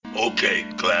Okay,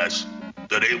 class.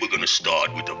 Today we're gonna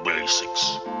start with the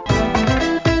basics.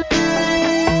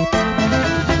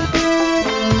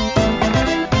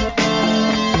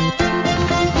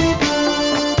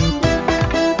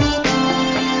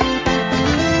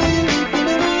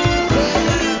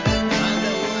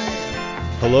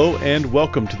 Hello and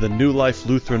welcome to the New Life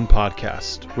Lutheran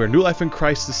Podcast, where new life in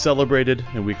Christ is celebrated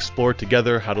and we explore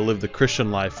together how to live the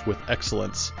Christian life with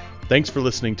excellence. Thanks for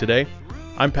listening today.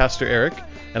 I'm Pastor Eric,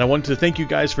 and I wanted to thank you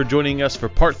guys for joining us for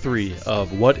part 3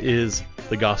 of What is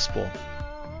the Gospel.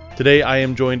 Today I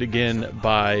am joined again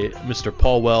by Mr.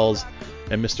 Paul Wells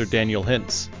and Mr. Daniel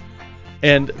Hintz.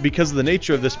 And because of the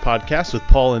nature of this podcast, with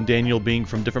Paul and Daniel being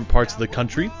from different parts of the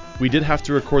country, we did have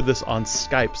to record this on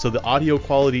Skype, so the audio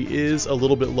quality is a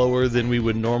little bit lower than we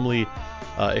would normally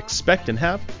expect and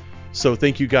have. So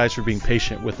thank you guys for being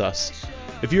patient with us.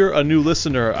 If you're a new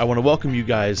listener, I want to welcome you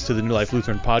guys to the New Life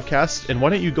Lutheran Podcast, and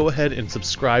why don't you go ahead and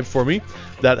subscribe for me?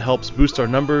 That helps boost our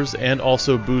numbers and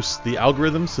also boost the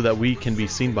algorithm so that we can be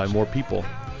seen by more people.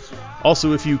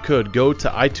 Also, if you could, go to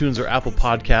iTunes or Apple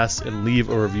Podcasts and leave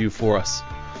a review for us.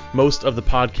 Most of the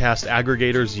podcast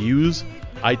aggregators use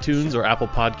iTunes or Apple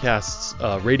Podcasts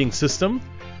rating system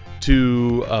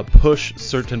to push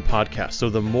certain podcasts. So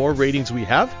the more ratings we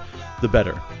have, the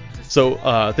better. So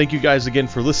thank you guys again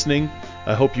for listening.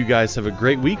 I hope you guys have a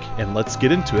great week, and let's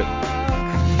get into it.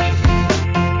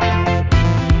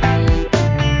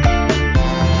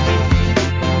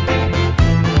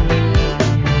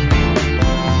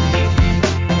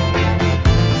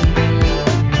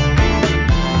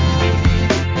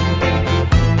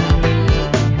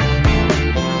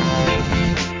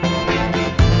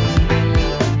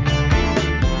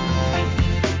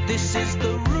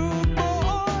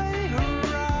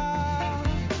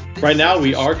 Right now,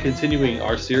 we are continuing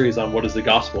our series on what is the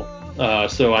gospel.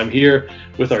 So I'm here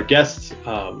with our guests,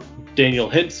 Daniel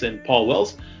Hintz and Paul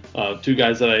Wells, two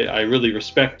guys that I really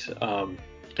respect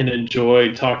and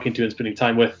enjoy talking to and spending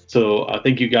time with. So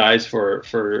thank you guys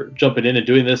for jumping in and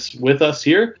doing this with us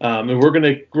here. And we're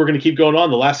gonna keep going on.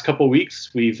 The last couple of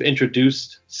weeks, we've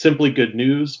introduced Simply Good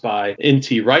News by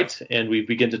N.T. Wright, and we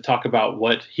begin to talk about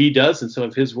what he does and some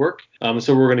of his work.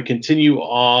 So we're going to continue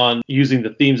on using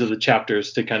the themes of the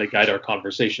chapters to kind of guide our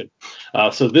conversation.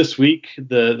 So this week,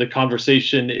 the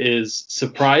conversation is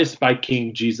Surprised by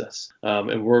King Jesus.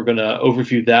 And we're going to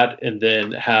overview that and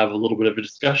then have a little bit of a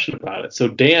discussion about it. So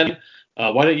Dan,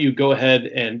 why don't you go ahead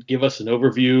and give us an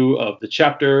overview of the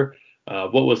chapter?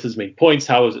 What was his main points?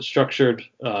 How was it structured?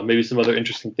 Maybe some other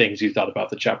interesting things you thought about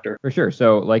the chapter. For sure.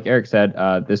 So like Eric said,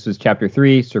 this was chapter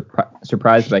 3,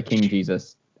 Surprised by King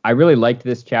Jesus. I really liked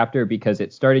this chapter because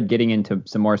it started getting into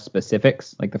some more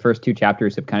specifics. Like the first 2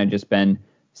 chapters have kind of just been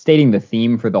stating the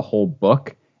theme for the whole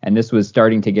book. And this was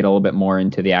starting to get a little bit more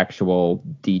into the actual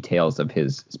details of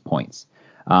his points.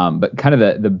 But kind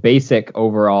of the basic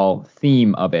overall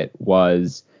theme of it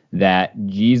was that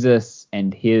Jesus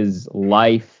and his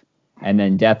life and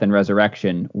then death and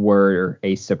resurrection were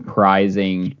a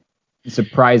surprising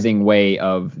way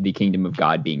of the kingdom of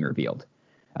God being revealed.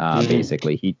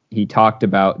 Basically, he talked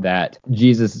about that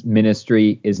Jesus'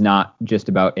 ministry is not just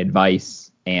about advice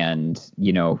and,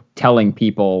 telling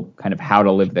people kind of how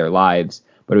to live their lives,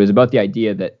 but it was about the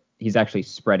idea that he's actually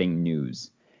spreading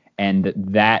news. And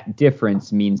that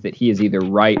difference means that he is either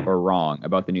right or wrong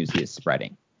about the news he is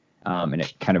spreading. And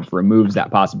it kind of removes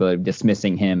that possibility of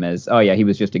dismissing him as, oh yeah, he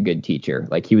was just a good teacher.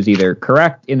 Like he was either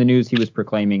correct in the news he was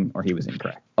proclaiming or he was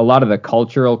incorrect. A lot of the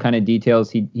cultural kind of details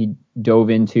he dove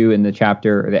into in the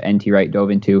chapter, or that N.T. Wright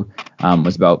dove into,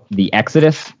 was about the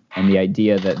Exodus and the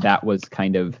idea that was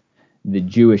kind of the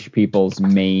Jewish people's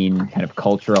main kind of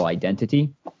cultural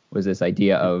identity, was this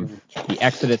idea of the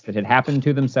Exodus that had happened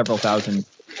to them several thousand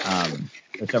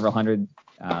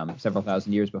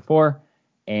years before.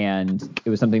 And it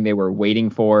was something they were waiting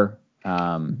for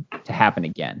to happen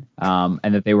again.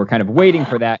 And that they were kind of waiting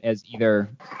for that as either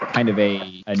kind of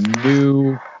a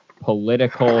new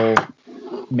political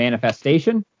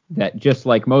manifestation, that just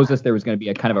like Moses, there was going to be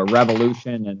a kind of a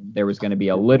revolution and there was going to be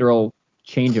a literal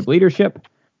change of leadership,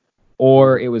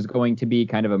 or it was going to be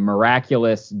kind of a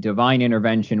miraculous divine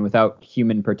intervention without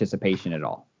human participation at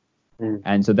all.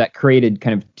 And so that created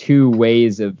kind of 2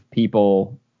 ways of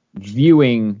people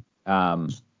viewing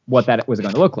what that was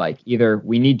going to look like. Either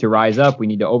we need to rise up, we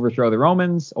need to overthrow the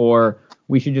Romans, or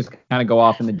we should just kind of go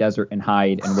off in the desert and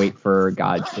hide and wait for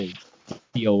God to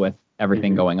deal with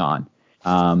everything going on.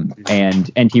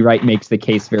 And N.T. Wright makes the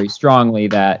case very strongly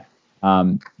that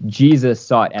Jesus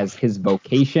saw it as his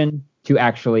vocation to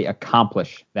actually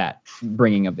accomplish that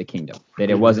bringing of the kingdom, that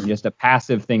it wasn't just a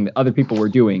passive thing that other people were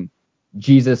doing.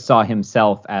 Jesus saw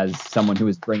himself as someone who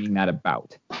was bringing that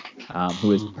about.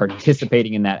 who is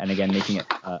participating in that, and again making it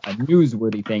a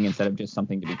newsworthy thing instead of just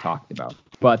something to be talked about.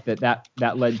 But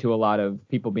that led to a lot of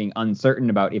people being uncertain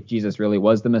about if Jesus really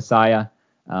was the Messiah.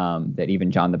 That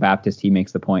even John the Baptist, he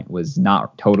makes the point, was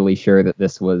not totally sure that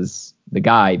this was the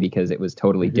guy because it was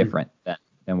totally different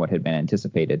than what had been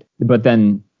anticipated. But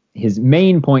then his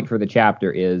main point for the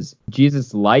chapter is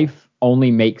Jesus' life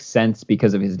only makes sense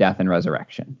because of his death and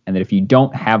resurrection. And that if you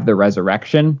don't have the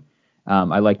resurrection,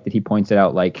 I like that he points it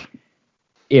out, like,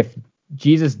 if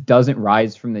Jesus doesn't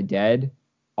rise from the dead,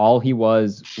 all he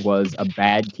was a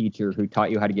bad teacher who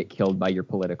taught you how to get killed by your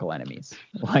political enemies.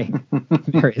 Like,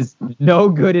 there is no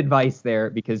good advice there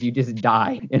because you just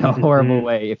die in a horrible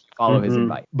way if you follow his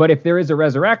advice. But if there is a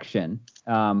resurrection,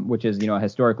 which is, a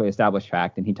historically established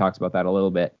fact, and he talks about that a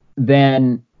little bit,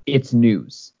 then it's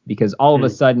news, because all of a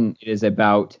sudden it is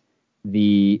about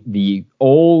the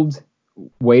old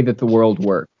way that the world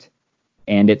worked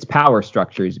and its power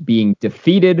structures being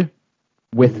defeated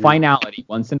with finality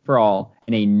once and for all,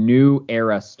 and a new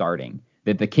era starting.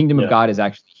 That the kingdom of God is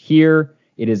actually here.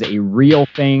 It is a real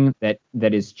thing that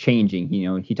is changing.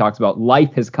 He talks about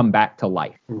life has come back to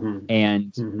life,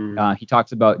 and he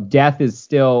talks about death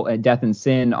and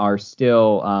sin are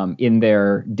still in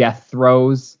their death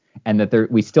throes, and that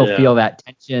we still feel that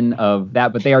tension of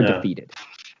that, but they are defeated,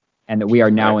 and that we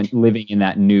are now living in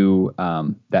that new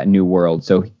world.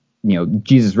 So,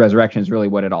 Jesus' resurrection is really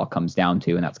what it all comes down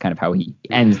to, and that's kind of how he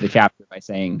ends the chapter by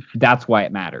saying that's why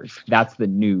it matters. That's the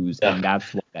news, and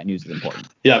that's why that news is important.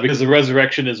 Yeah, because the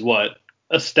resurrection is what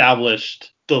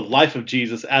established the life of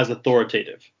Jesus as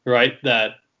authoritative, right?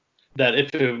 That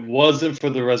if it wasn't for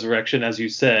the resurrection, as you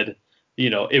said,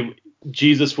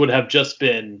 Jesus would have just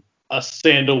been a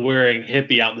sandal-wearing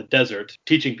hippie out in the desert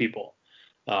teaching people.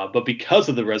 But because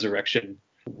of the resurrection,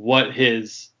 what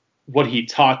he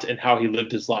taught and how he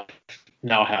lived his life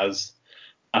now has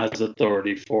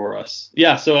authority for us.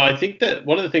 Yeah, so I think that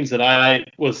one of the things that I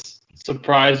was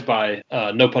surprised by,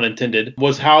 no pun intended,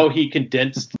 was how he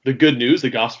condensed the good news, the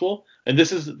gospel. And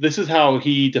this is how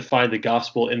he defined the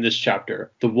gospel in this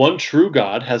chapter. The one true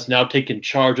God has now taken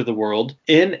charge of the world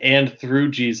in and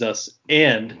through Jesus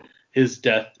and his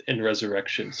death and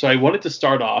resurrection. So I wanted to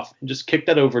start off and just kick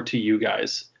that over to you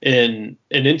guys. In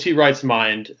N.T. Wright's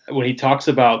mind, when he talks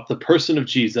about the person of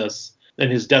Jesus and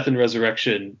his death and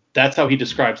resurrection, that's how he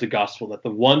describes the gospel, that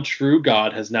the one true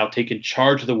God has now taken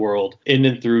charge of the world in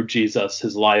and through Jesus,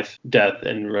 his life, death,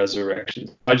 and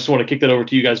resurrection. I just want to kick that over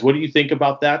to you guys. What do you think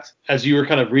about that? As you were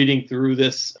kind of reading through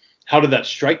this, how did that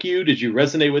strike you? Did you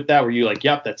resonate with that? Were you like,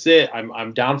 yep, that's it.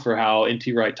 I'm down for how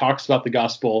N.T. Wright talks about the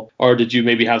gospel? Or did you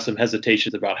maybe have some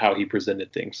hesitations about how he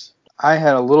presented things? I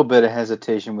had a little bit of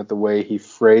hesitation with the way he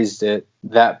phrased it,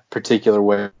 that particular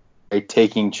way,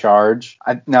 taking charge.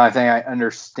 I think I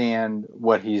understand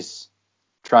what he's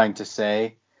trying to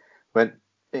say, but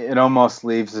it almost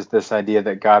leaves us this idea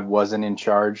that God wasn't in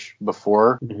charge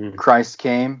before Christ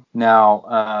came.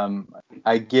 Now,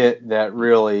 I get that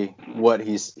really what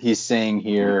he's saying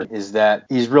here is that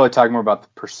he's really talking more about the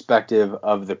perspective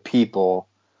of the people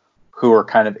who are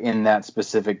kind of in that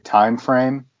specific time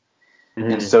frame.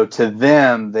 And so to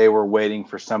them, they were waiting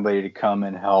for somebody to come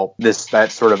and help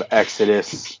that sort of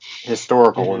Exodus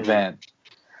historical event.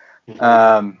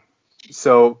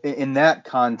 So in that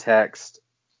context,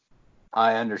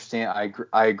 I understand.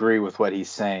 I agree with what he's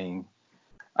saying.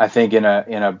 I think in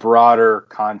a broader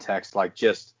context, like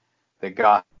just the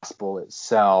gospel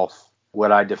itself,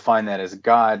 what I define that as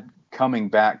God coming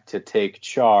back to take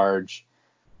charge,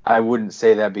 I wouldn't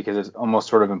say that, because it almost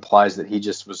sort of implies that he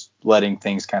just was letting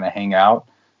things kind of hang out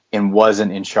and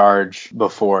wasn't in charge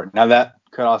before. Now, that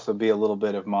could also be a little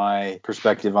bit of my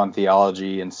perspective on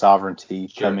theology and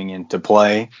sovereignty coming into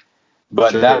play.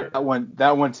 But that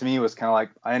one to me was kind of like,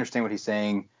 I understand what he's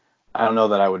saying. I don't know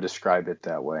that I would describe it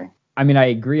that way. I mean, I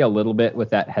agree a little bit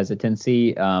with that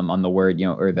hesitancy on the word,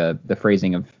 or the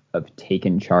phrasing of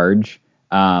taken charge.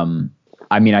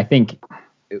 I mean, I think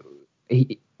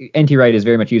N.T. Wright is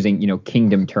very much using,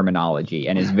 kingdom terminology,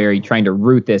 and is very trying to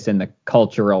root this in the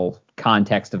cultural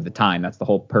context of the time. That's the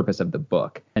whole purpose of the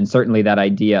book. And certainly that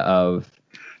idea of,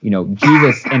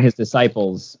 Jesus and his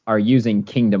disciples are using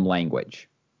kingdom language.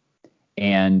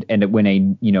 And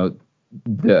when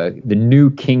the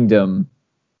new kingdom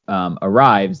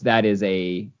arrives, that is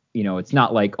it's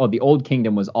not like, the old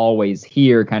kingdom was always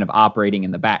here kind of operating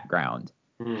in the background.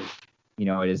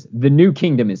 It is, the new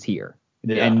kingdom is here.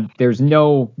 Yeah. And there's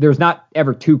not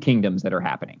ever two kingdoms that are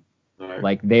happening. Right.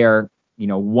 Like they are,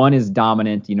 one is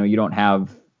dominant, you don't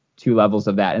have two levels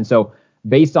of that. And so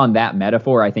based on that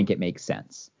metaphor, I think it makes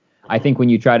sense. I think when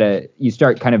you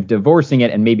start kind of divorcing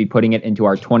it and maybe putting it into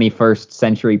our 21st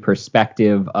century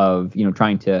perspective of,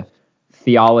 trying to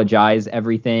theologize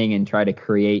everything and try to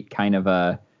create kind of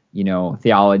a,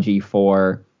 theology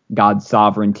for God's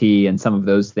sovereignty and some of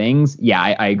those things. Yeah,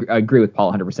 I agree with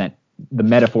Paul 100%. The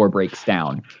metaphor breaks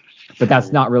down, but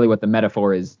that's not really what the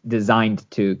metaphor is designed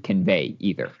to convey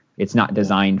either. It's not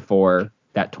designed for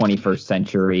that 21st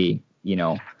century,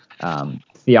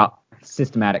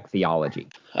 systematic theology.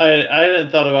 I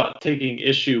hadn't thought about taking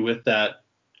issue with that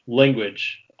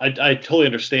language. I totally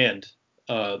understand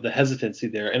the hesitancy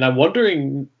there. And I'm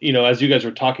wondering, as you guys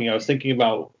were talking, I was thinking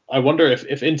about, I wonder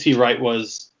if N.T. Wright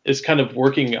is kind of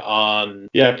working on,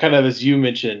 kind of as you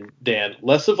mentioned, Dan,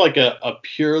 less of like a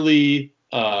purely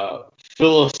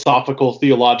philosophical,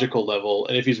 theological level.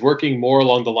 And if he's working more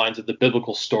along the lines of the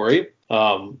biblical story,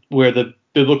 where the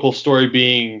biblical story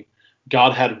being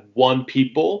God had one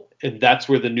people, and that's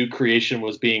where the new creation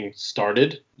was being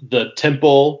started. The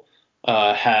temple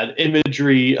had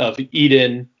imagery of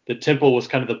Eden. The temple was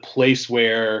kind of the place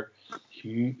where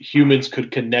humans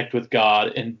could connect with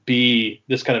God and be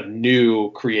this kind of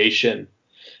new creation.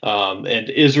 And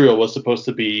Israel was supposed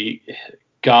to be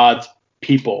God's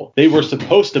people. They were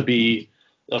supposed to be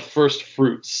the first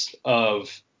fruits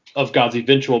of God's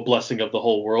eventual blessing of the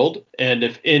whole world. And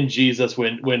if in Jesus,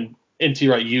 when N.T.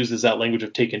 Wright uses that language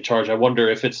of taking charge, I wonder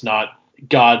if it's not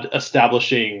God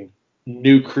establishing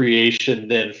new creation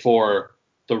then for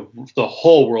the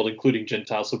whole world, including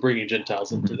Gentiles, so bringing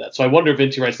Gentiles into that. So I wonder if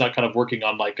N.T. Wright's not kind of working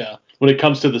on like when it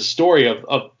comes to the story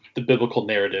of the biblical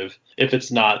narrative, if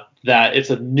it's not that it's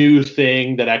a new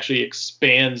thing that actually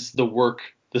expands the work,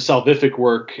 the salvific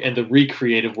work and the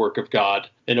recreative work of God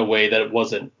in a way that it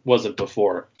wasn't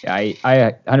before. I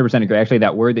 100% agree. Actually,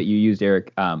 that word that you used,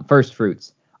 Eric, first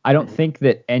fruits, I don't think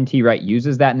that N.T. Wright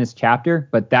uses that in this chapter,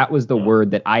 but that was the word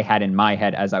that I had in my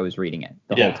head as I was reading it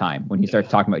the whole time. When he starts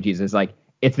talking about Jesus, like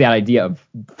it's that idea of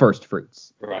first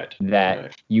fruits, right?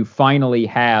 That you finally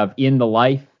have in the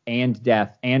life and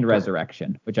death and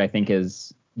resurrection, which I think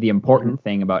is the important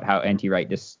thing about how N.T. Wright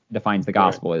defines the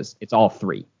gospel is it's all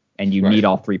three, and you need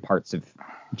all three parts of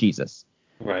Jesus.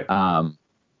 Right.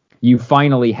 You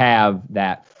finally have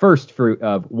that first fruit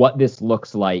of what this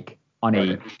looks like on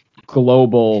a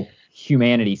global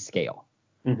humanity scale.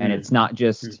 And it's not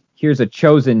just here's a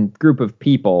chosen group of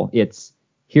people. It's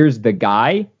here's the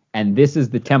guy, and this is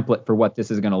the template for what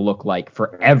this is going to look like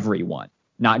for everyone,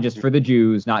 not just for the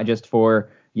Jews, not just for,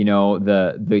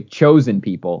 the chosen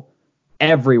people.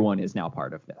 Everyone is now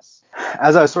part of this.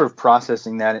 As I was sort of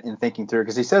processing that and thinking through,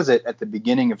 because he says it at the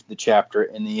beginning of the chapter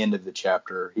and the end of the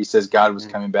chapter, he says God was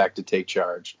coming back to take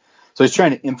charge. So he's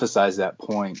trying to emphasize that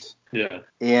point. Yeah.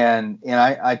 And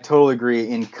I totally agree.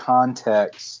 In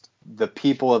context, the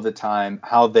people of the time,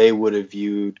 how they would have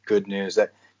viewed good news,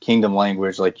 that kingdom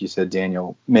language, like you said,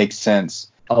 Daniel, makes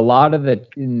sense. A lot of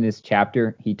in this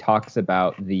chapter, he talks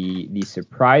about the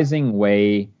surprising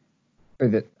way, or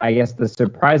the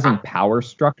surprising power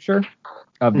structure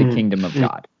of the kingdom of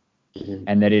God,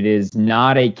 and that it is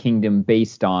not a kingdom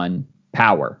based on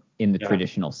power in the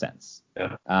traditional sense,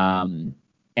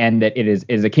 and that it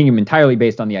is a kingdom entirely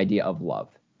based on the idea of love,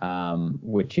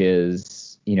 which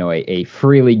is a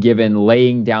freely given,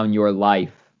 laying down your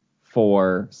life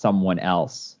for someone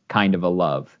else kind of a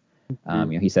love.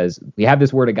 He says we have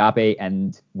this word agape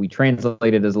and we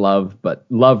translate it as love, but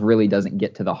love really doesn't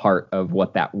get to the heart of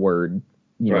what that word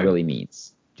really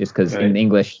means, just because in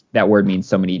English that word means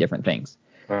so many different things.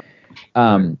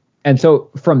 And so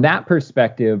from that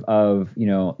perspective of,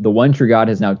 the one true God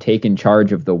has now taken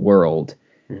charge of the world,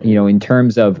 in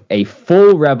terms of a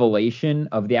full revelation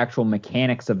of the actual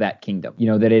mechanics of that kingdom,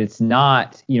 that it's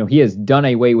not, he has done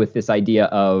away with this idea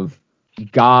of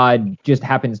God just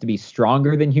happens to be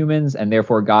stronger than humans, and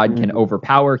therefore God can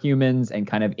overpower humans and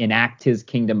kind of enact his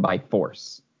kingdom by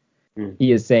force.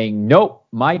 He is saying, nope,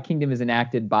 my kingdom is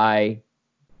enacted by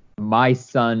my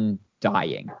son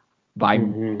dying, by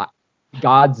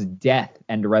God's death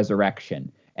and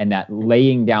resurrection, and that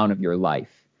laying down of your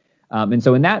life. And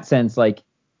so in that sense, like,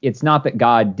 it's not that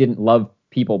God didn't love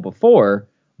people before,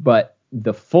 but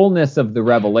the fullness of the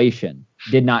revelation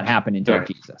did not happen until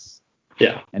Jesus.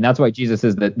 Yeah. And that's why Jesus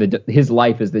is his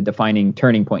life is the defining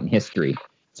turning point in history.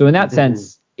 So in that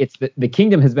sense, it's the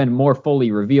kingdom has been more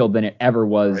fully revealed than it ever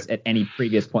was at any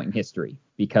previous point in history,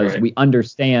 because we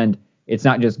understand it's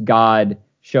not just God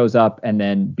shows up and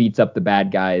then beats up the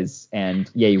bad guys and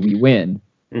yay, we win.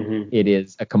 It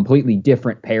is a completely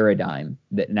different paradigm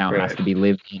that now has to be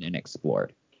lived in and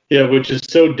explored. Yeah, which is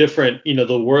so different.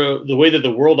 The way that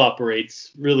the world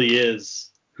operates really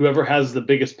is whoever has the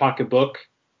biggest pocketbook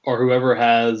or whoever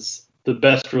has the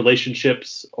best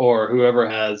relationships or whoever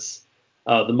has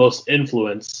the most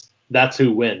influence, that's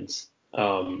who wins.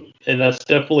 And that's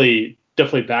definitely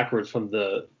backwards from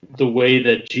the way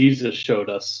that Jesus showed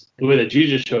us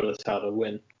how to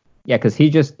win. Yeah, because he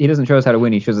doesn't show us how to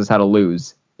win. He shows us how to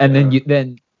lose, and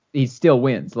then he still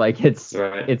wins. Like it's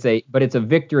a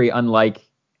victory unlike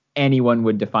anyone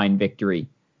would define victory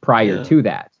prior to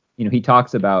that. He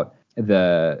talks about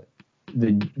the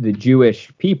Jewish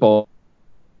people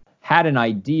had an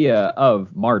idea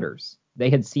of martyrs. They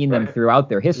had seen them throughout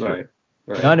their history.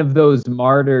 Right. None of those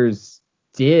martyrs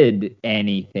did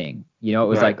anything. It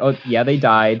was like, oh yeah, they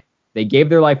died. They gave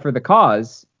their life for the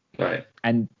cause. Right.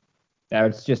 And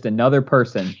that's just another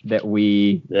person that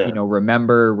we,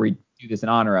 remember, we do this in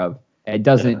honor of. It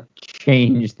doesn't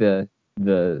change the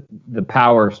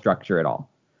power structure at all.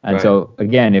 And so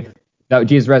again, if that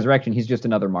Jesus' resurrection, he's just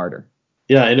another martyr.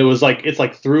 Yeah, and he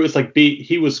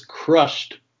was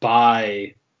crushed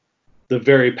by the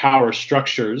very power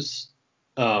structures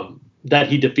that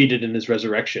he defeated in his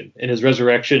resurrection. And his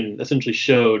resurrection essentially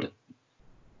showed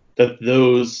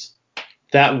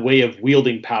that way of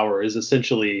wielding power is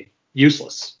essentially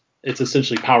useless. It's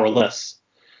essentially powerless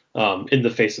in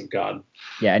the face of God.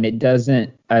 Yeah,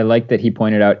 and I like that he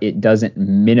pointed out it doesn't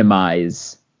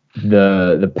minimize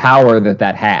the power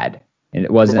that had. And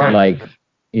it wasn't like,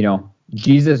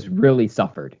 Jesus really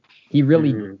suffered. He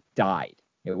really died.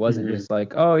 It wasn't just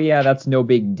like, oh yeah, that's no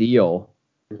big deal.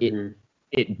 It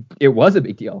was a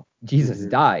big deal. Jesus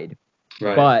died.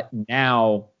 Right. But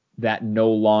now that no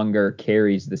longer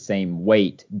carries the same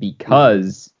weight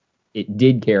because it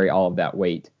did carry all of that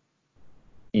weight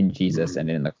in Jesus and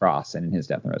in the cross and in his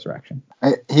death and resurrection.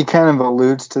 He kind of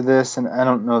alludes to this, and I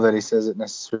don't know that he says it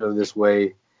necessarily this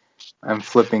way. I'm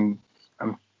flipping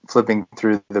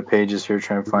through the pages here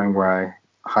trying to find where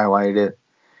I highlighted it.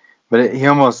 But he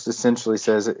almost essentially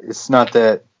says it's not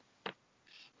that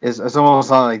it's almost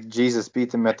not like Jesus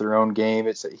beat them at their own game.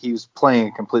 It's that he was playing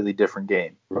a completely different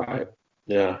game. Right.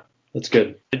 Yeah, that's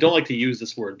good. I don't like to use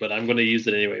this word, but I'm going to use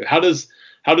it anyway. How does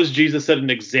Jesus set an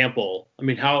example? I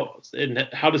mean, how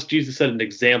does Jesus set an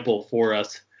example for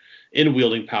us in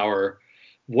wielding power?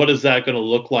 What is that going to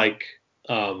look like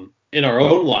in our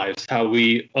own lives? How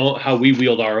we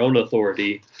wield our own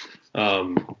authority?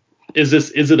 Is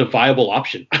it a viable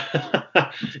option?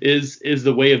 Is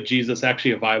the way of Jesus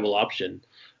actually a viable option?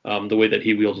 The way that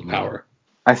he wielded power.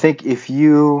 I think if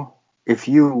you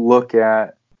look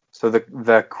at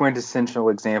the quintessential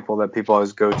example that people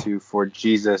always go to for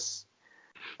Jesus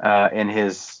in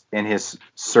his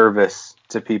service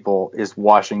to people is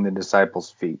washing the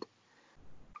disciples' feet.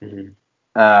 And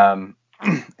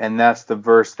that's the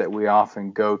verse that we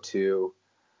often go to.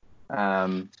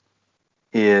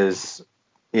 Is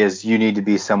you need to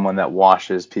be someone that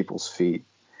washes people's feet.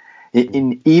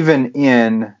 Even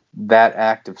in that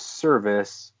act of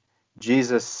service,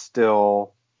 Jesus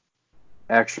still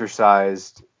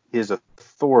exercised his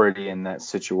authority in that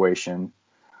situation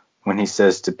when he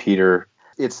says to Peter,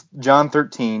 it's John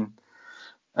 13,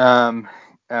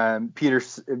 Peter,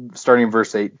 starting in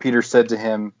verse 8, Peter said to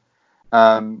him,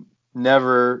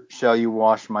 never shall you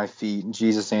wash my feet. And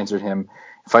Jesus answered him,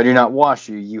 if I do not wash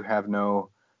you, you have no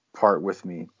part with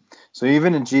me. So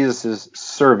even in Jesus'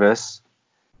 service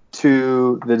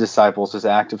to the disciples, his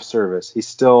act of service, he's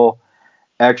still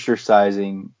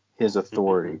exercising his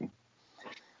authority.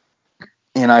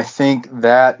 And I think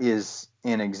that is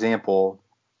an example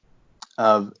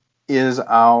of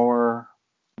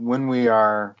when we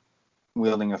are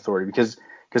wielding authority, because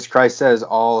Christ says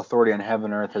all authority on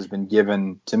heaven and earth has been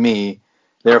given to me,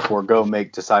 therefore go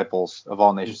make disciples of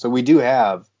all nations. So we do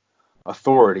have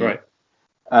authority. Right.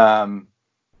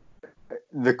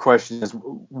 The question is,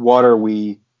 what are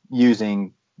we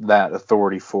using that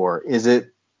authority for? Is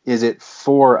it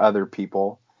for other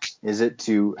people? Is it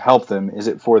to help them? Is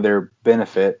it for their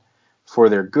benefit, for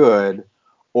their good,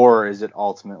 or is it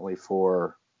ultimately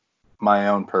for my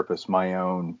own purpose, my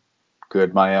own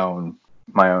good, my own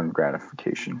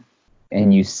gratification?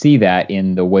 And you see that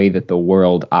in the way that the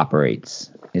world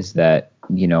operates, is that,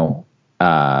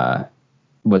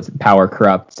 power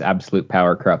corrupts, absolute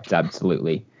power corrupts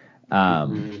absolutely.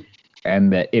 And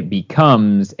that it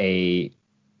becomes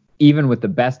even with the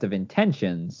best of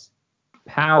intentions,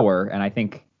 power, and I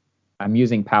think I'm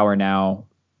using power now,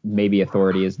 maybe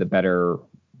authority is the better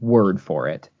word for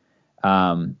it.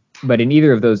 But in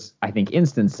either of those, I think,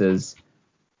 instances,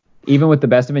 even with the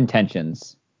best of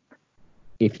intentions,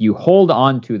 if you hold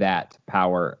on to that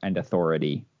power and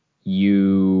authority,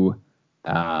 you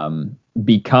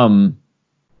become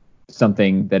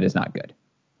something that is not good.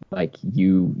 Like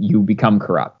you become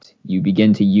corrupt. You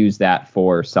begin to use that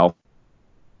for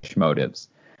motives.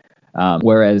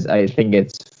 Whereas I think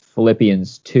it's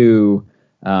Philippians 2,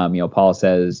 Paul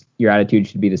says, your attitude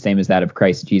should be the same as that of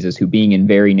Christ Jesus, who being in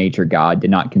very nature God, did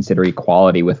not consider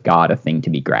equality with God a thing to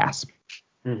be grasped.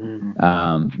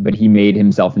 But he made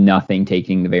himself nothing,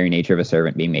 taking the very nature of a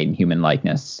servant, being made in human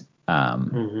likeness,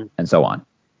 and so on.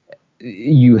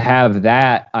 You have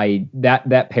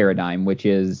that paradigm, which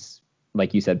is,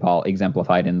 like you said, Paul,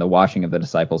 exemplified in the washing of the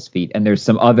disciples' feet. And there's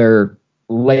some other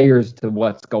layers to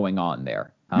what's going on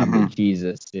there. That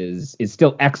Jesus is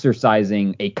still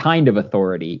exercising a kind of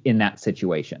authority in that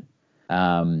situation.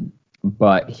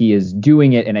 But he is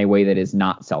doing it in a way that is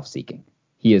not self-seeking.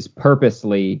 He is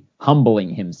purposely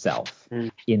humbling himself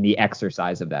in the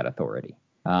exercise of that authority,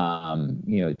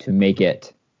 to make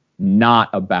it not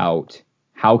about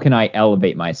how can I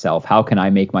elevate myself, how can I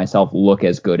make myself look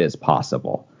as good as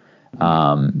possible.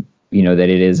 That it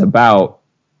is about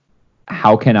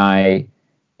how can I.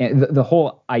 The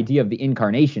whole idea of the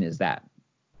incarnation is that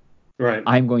right.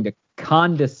 I'm going to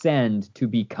condescend to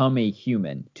become a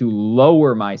human, to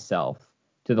lower myself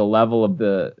to the level of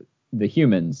the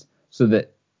humans, so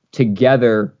that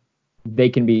together they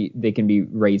can be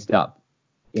raised up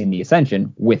in the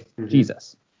ascension with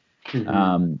Jesus.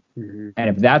 And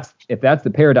if that's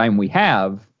the paradigm we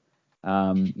have,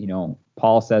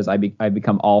 Paul says, I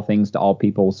become all things to all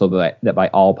people, so that by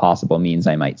all possible means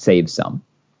I might save some.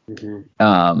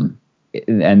 And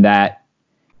that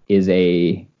is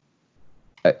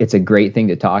it's a great thing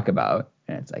to talk about.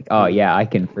 And it's like, oh yeah, I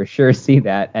can for sure see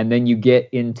that. And then you get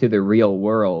into the real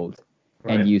world,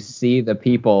 and you see the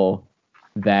people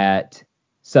that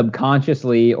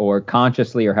subconsciously or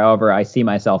consciously or however I see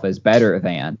myself as better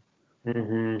than.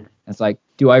 It's like,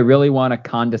 do I really want to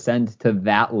condescend to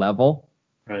that level?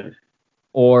 Right.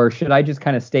 Or should I just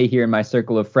kind of stay here in my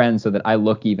circle of friends so that I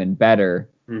look even better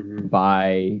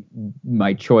by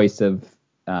my choice of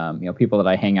people that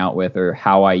I hang out with, or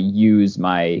how I use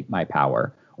my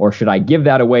power? Or should I give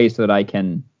that away so that I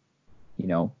can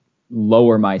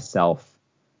lower myself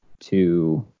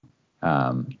to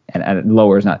and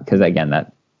lower is not, because again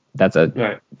that's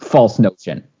a false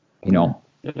notion,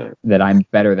 that I'm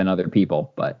better than other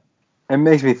people. But it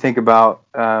makes me think about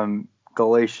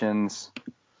Galatians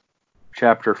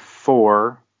chapter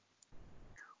 4,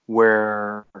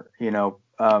 where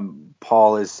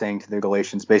Paul is saying to the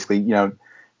Galatians, basically,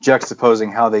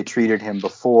 juxtaposing how they treated him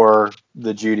before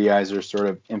the Judaizers sort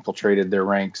of infiltrated their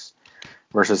ranks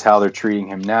versus how they're treating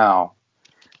him now,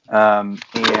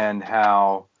 and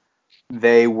how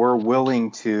they were willing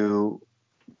to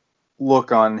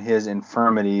look on his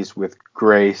infirmities with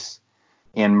grace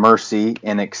and mercy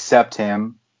and accept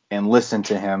him and listen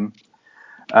to him.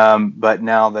 But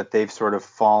now that they've sort of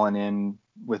fallen in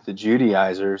with the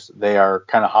Judaizers, they are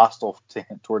kind of hostile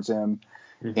towards him,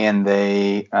 and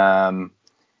they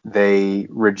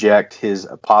reject his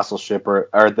apostleship, or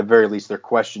at the very least, they're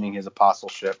questioning his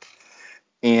apostleship.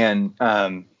 And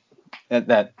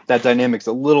that dynamic's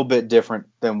a little bit different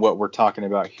than what we're talking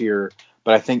about here,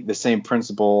 but I think the same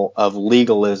principle of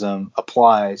legalism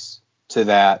applies to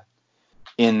that,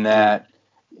 in that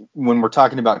when we're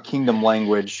talking about kingdom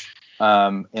language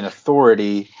and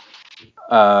authority,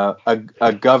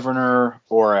 a governor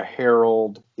or a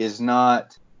herald is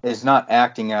not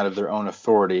acting out of their own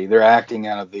authority. They're acting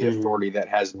out of the authority that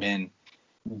has been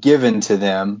given to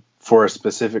them for a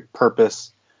specific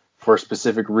purpose, for a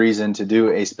specific reason, to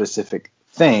do a specific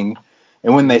thing.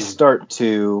 And when they start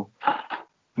to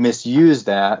misuse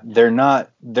that, they're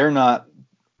not doing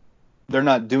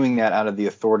that out of the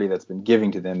authority that's been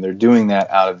given to them. They're doing that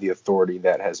out of the authority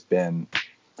that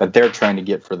they're trying to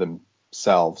get for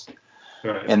themselves.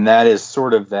 Right. And that is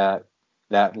sort of that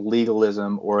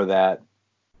legalism, or that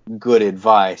good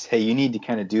advice. Hey, you need to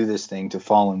kind of do this thing to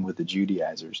fall in with the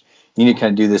Judaizers. You need to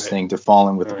kind of do this thing to fall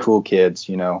in with the cool kids,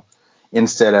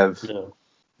 instead of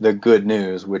the good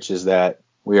news, which is that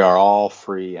we are all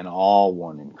free and all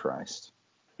one in Christ.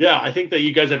 Yeah, I think that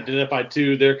you guys have identified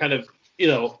too. They're kind of,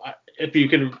 if you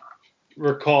can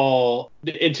recall,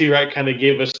 N.T. Wright kind of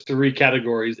gave us 3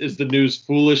 categories. Is the news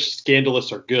foolish,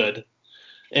 scandalous, or good?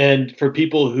 And for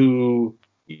people who,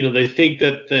 they think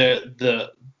that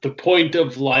the point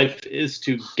of life is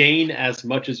to gain as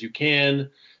much as you can,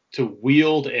 to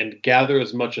wield and gather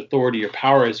as much authority or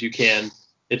power as you can,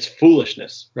 it's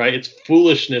foolishness, right? It's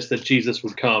foolishness that Jesus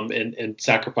would come and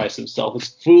sacrifice himself. It's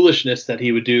foolishness that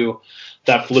he would do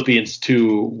that Philippians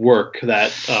 2 work,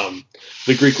 that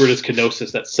the Greek word is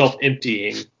kenosis, that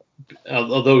self-emptying,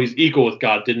 although he's equal with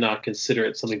God, did not consider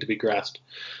it something to be grasped.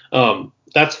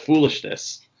 That's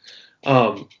foolishness.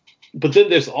 But then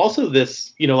there's also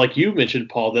this, like you mentioned,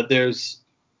 Paul, that there's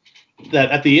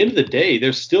that at the end of the day,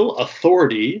 there's still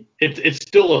authority. It's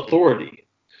still authority.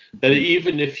 That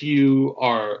even if you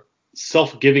are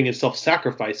self-giving and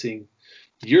self-sacrificing,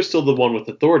 you're still the one with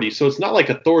authority. So it's not like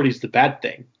authority is the bad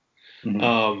thing.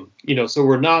 So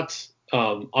we're not,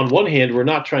 on one hand, we're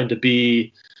not trying to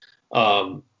be,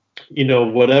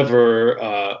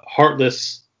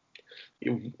 heartless,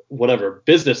 whatever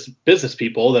business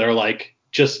people that are like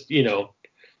just,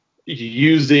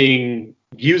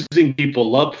 using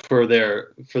people up for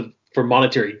for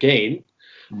monetary gain.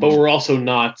 But we're also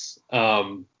not,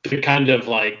 the kind of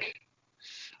like,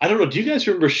 I don't know. Do you guys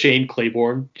remember Shane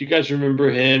Claiborne? Do you guys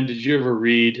remember him? Did you ever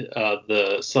read I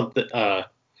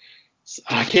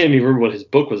can't even remember what his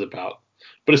book was about.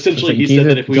 But essentially, he said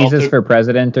that if we all Jesus took for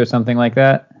President or something like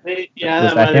that. yeah,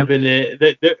 Was that that might have him? been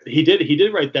it. He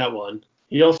did write that one.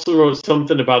 He also wrote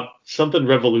something about something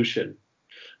revolution.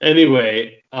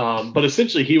 Anyway, but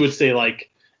essentially, he would say like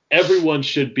everyone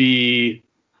should be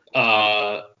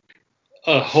a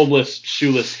homeless,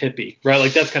 shoeless hippie, right?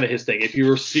 Like that's kind of his thing. If you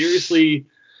were seriously,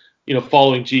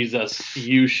 following Jesus,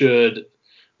 you should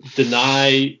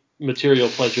deny material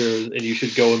pleasures and you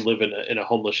should go and live in a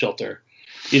homeless shelter.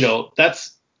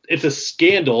 It's a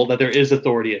scandal that there is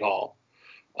authority at all,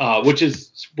 which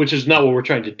is not what we're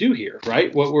trying to do here,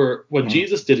 right? What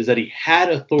Jesus did is that he had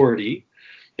authority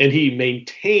and he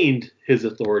maintained his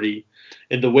authority,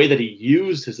 and the way that he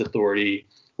used his authority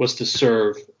was to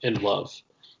serve and love.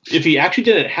 If he actually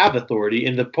didn't have authority,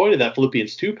 and the point of that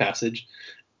Philippians 2 passage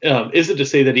isn't to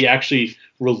say that he actually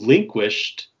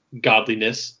relinquished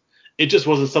godliness. It just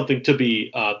wasn't something to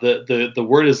be, the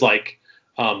word is like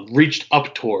reached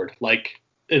up toward, like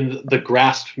in the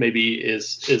grasp maybe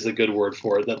is a good word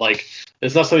for it. That like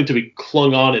it's not something to be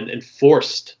clung on and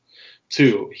forced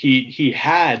to. He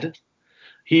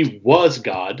was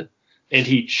God, and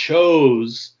he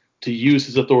chose to use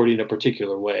his authority in a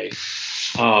particular way.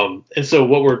 And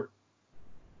so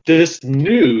this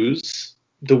news,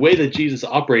 the way that Jesus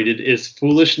operated is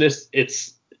foolishness.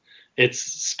 It's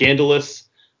scandalous.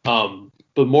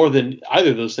 But more than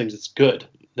either of those things, it's good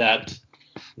that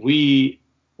we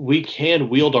can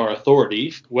wield our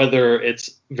authority, whether it's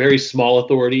very small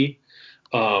authority.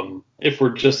 If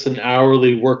we're just an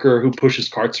hourly worker who pushes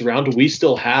carts around, we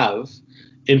still have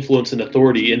influence and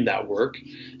authority in that work.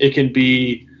 It can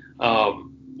be,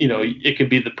 it can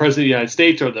be the president of the United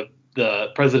States or the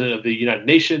president of the United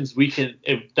Nations.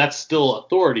 That's still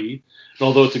authority. And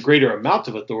although it's a greater amount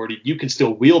of authority, you can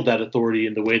still wield that authority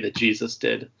in the way that Jesus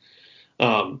did.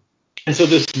 And so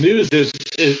this news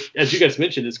as you guys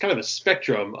mentioned, it's kind of a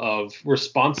spectrum of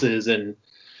responses, and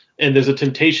there's a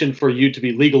temptation for you to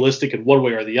be legalistic in one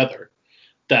way or the other.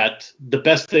 That the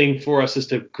best thing for us is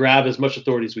to grab as much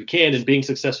authority as we can, and being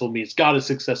successful means God is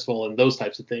successful, and those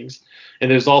types of things.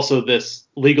 And there's also this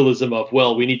legalism of,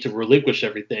 well, we need to relinquish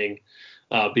everything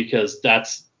because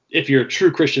that's, if you're a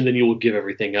true Christian, then you will give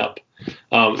everything up.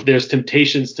 There's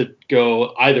temptations to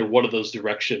go either one of those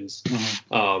directions.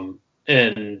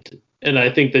 And I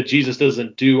think that Jesus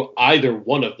doesn't do either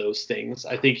one of those things.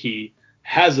 I think he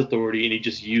has authority and he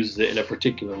just uses it in a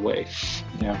particular way.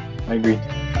 Yeah, I agree.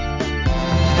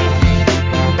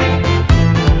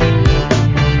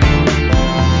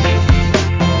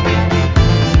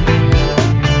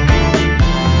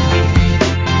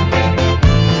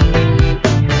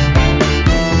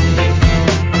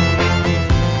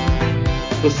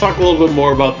 Let's talk a little bit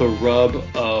more about the rub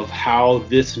of how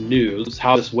this news,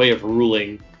 how this way of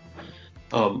ruling,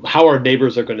 how our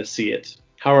neighbors are going to see it,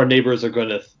 what our neighbors are going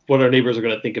to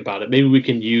think about it. Maybe we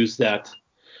can use that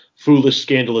foolish,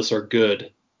 scandalous, or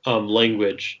good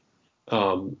language.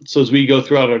 So as we go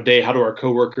throughout our day, how do our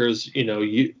coworkers,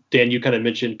 Dan, you kind of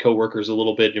mentioned coworkers a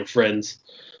little bit, your friends,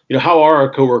 how are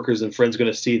our coworkers and friends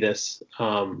going to see this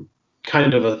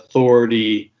kind of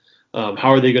authority?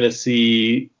 How are they going to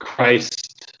see Christ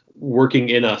working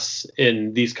in us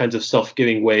in these kinds of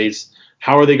self-giving ways?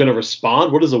 How are they going to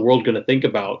respond? What is the world going to think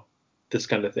about this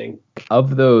kind of thing?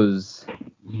 Of those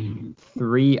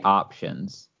three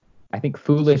options, I think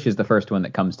foolish is the first one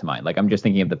that comes to mind. Like, I'm just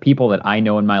thinking of the people that I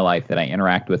know in my life that I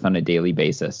interact with on a daily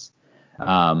basis.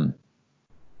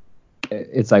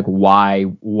 It's like, why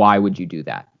would you do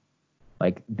that?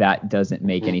 Like, that doesn't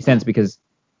make any sense, because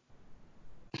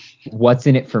what's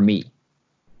in it for me?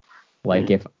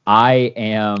 Like, if I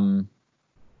am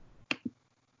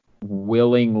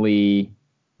willingly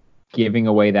giving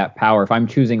away that power, if I'm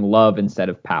choosing love instead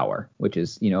of power, which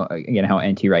is, again, how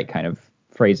N.T. Wright kind of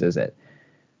phrases it,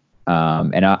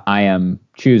 and I am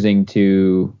choosing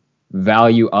to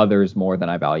value others more than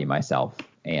I value myself,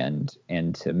 and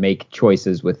to make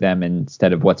choices with them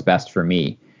instead of what's best for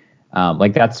me,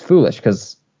 like, that's foolish,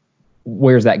 because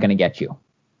where's that going to get you?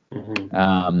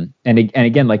 And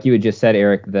again, like you had just said,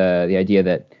 Eric, the idea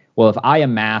that, well, if I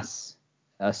amass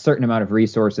a certain amount of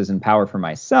resources and power for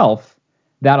myself,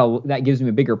 that gives me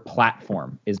a bigger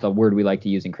platform, is the word we like to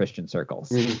use in Christian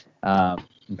circles.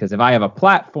 Because if I have a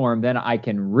platform, then I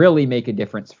can really make a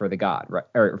difference for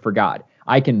for God.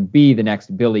 I can be the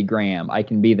next Billy Graham. I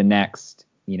can be the next,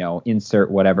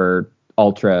 insert whatever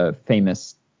ultra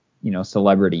famous,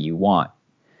 celebrity you want,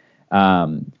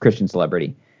 Christian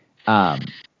celebrity.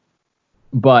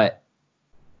 But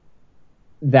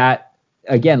that,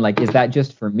 again, like, is that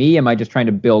just for me? Am I just trying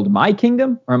to build my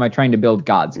kingdom, or am I trying to build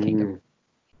God's kingdom?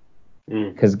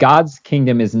 Because God's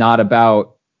kingdom is not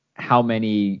about how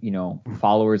many,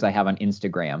 followers I have on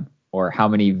Instagram, or how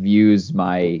many views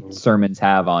my sermons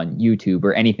have on YouTube,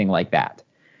 or anything like that.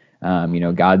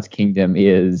 God's kingdom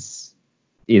is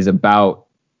about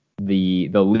the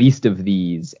least of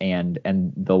these, and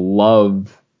the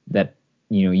love that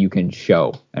you can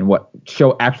show, and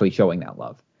actually showing that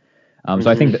love. So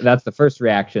I think that's the first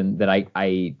reaction that I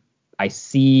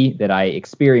see, that I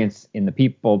experience in the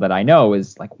people that I know,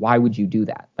 is like, why would you do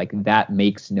that? Like, that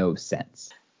makes no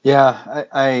sense. Yeah,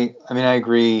 I mean, I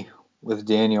agree with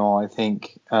Daniel. I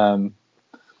think the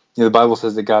Bible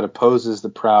says that God opposes the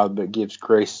proud but gives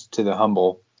grace to the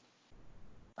humble.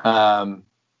 And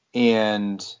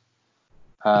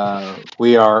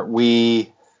we live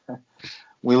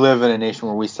in a nation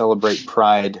where we celebrate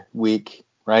Pride Week,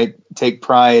 right? Take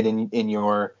pride in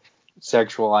your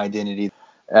sexual identity.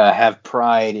 Have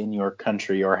pride in your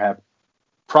country, or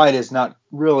pride is not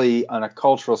really, on a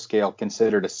cultural scale,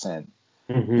 considered a sin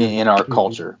in our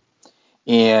culture.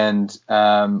 And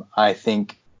I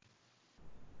think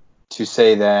to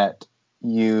say that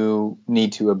you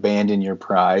need to abandon your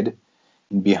pride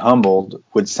and be humbled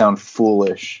would sound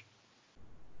foolish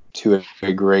to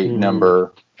a great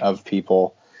number of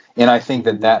people. And I think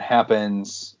that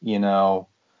happens,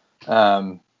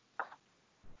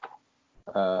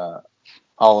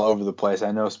 all over the place.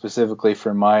 I know specifically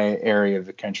from my area of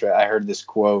the country, I heard this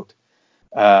quote.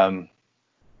 I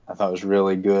thought it was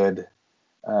really good.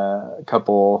 A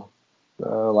couple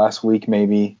last week,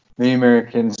 maybe. Many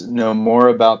Americans know more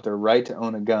about their right to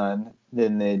own a gun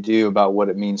than they do about what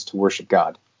it means to worship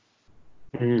God.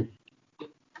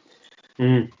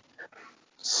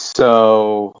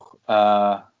 So,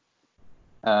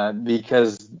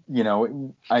 because,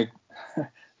 I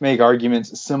make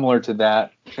arguments similar to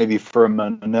that, maybe from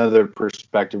another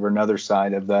perspective or another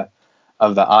side of the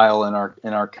aisle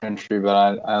in our country,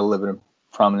 but I live in a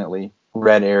prominently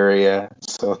red area,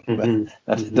 so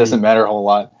that doesn't matter a whole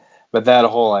lot. But that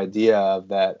whole idea of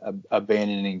that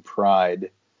abandoning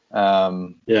pride,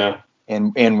 and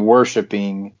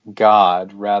worshiping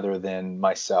God rather than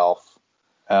myself,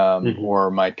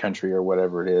 or my country, or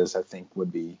whatever it is, I think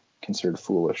would be considered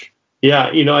foolish. Yeah,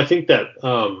 I think that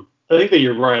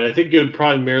you're right. I think it would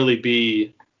primarily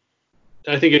be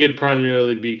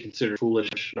considered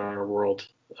foolish in our world.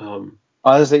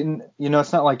 Honestly,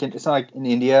 it's not like in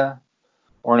India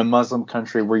or in a Muslim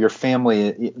country where your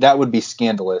family, that would be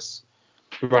scandalous,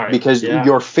 right? Because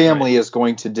your family is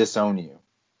going to disown you,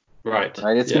 right?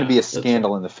 It's going to be a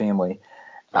scandal in the family.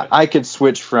 Right. I could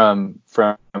switch from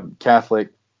Catholic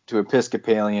to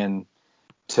Episcopalian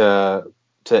to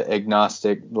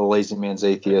agnostic, the lazy man's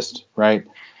atheist, right?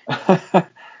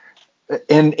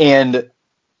 and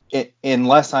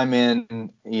unless I'm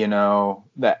in,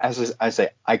 that, as I say,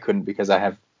 I couldn't, because I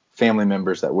have family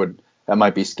members that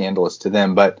might be scandalous to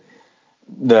them. But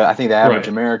I think the average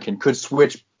American could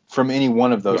switch from any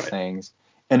one of those things,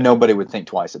 and nobody would think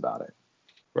twice about it.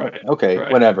 Right. Okay,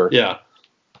 whatever. Yeah.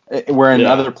 Where in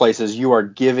other places you are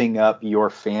giving up your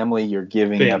family, you're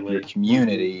giving up your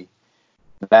community.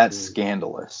 That's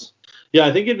scandalous. Yeah,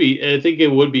 I think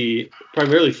it would be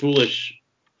primarily foolish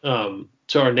to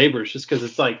our neighbors, just because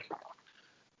it's like,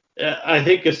 I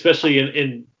think especially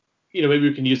in maybe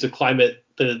we can use the climate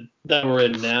that we're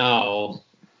in now,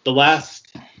 the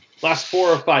last 4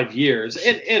 or 5 years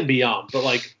and beyond, but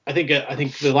like I think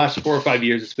the last 4 or 5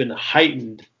 years it's been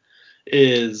heightened,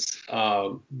 is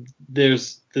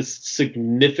there's this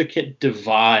significant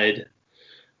divide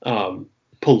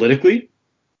politically,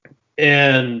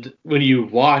 and when you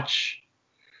watch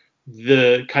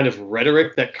the kind of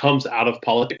rhetoric that comes out of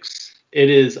politics, it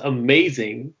is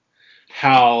amazing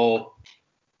how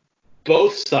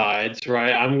both sides,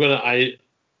 right? I'm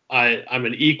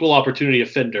an equal opportunity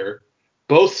offender.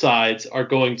 Both sides are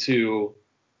going to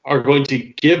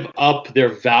give up their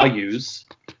values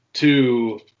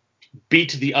to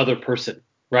beat the other person,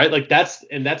 right? Like that's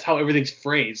how everything's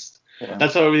phrased. Yeah.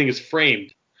 That's how everything is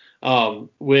framed.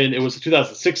 When it was the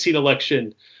 2016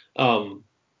 election,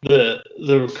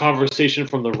 the conversation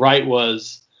from the right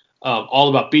was all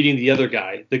about beating the other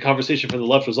guy. The conversation from the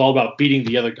left was all about beating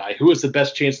the other guy. Who has the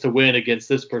best chance to win against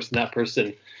this person, that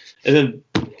person? And then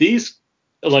these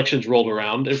elections rolled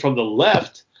around, and from the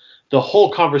left, the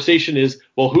whole conversation is,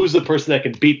 well, who's the person that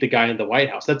can beat the guy in the White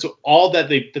House? That's all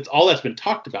that's been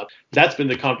talked about. That's been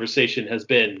the conversation, has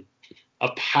been a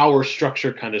power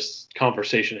structure kind of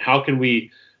conversation. How can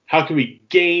we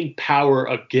gain power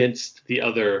against the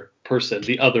other person,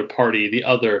 the other party, the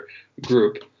other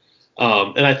group?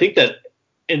 And I think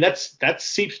that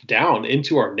seeps down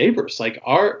into our neighbors.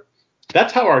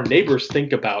 That's how our neighbors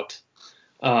think about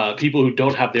people who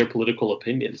don't have their political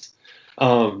opinions.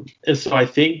 And so I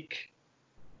think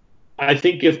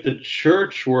if the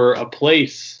church were a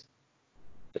place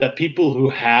that people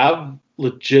who have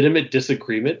legitimate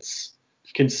disagreements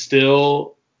can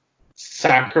still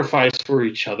sacrifice for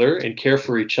each other and care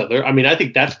for each other. I mean, I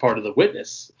think that's part of the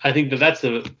witness. I think that's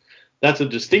a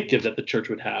distinctive that the church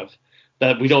would have,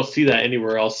 that we don't see that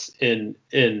anywhere else in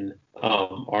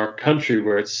our country,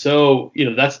 where it's so,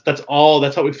 that's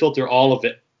how we filter all of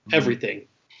it. Everything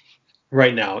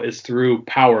right now is through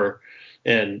power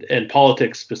and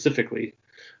politics specifically.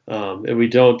 And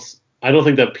I don't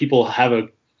think that people have a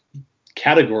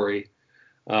category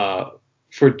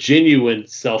for genuine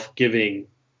self-giving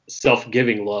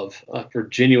love, for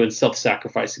genuine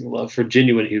self-sacrificing love, for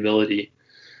genuine humility.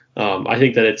 I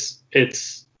think that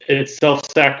it's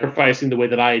self-sacrificing the way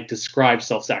that I describe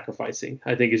self-sacrificing,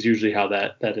 I think, is usually how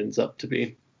that ends up to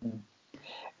be.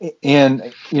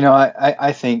 And,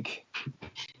 I think,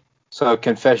 so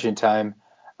confession time,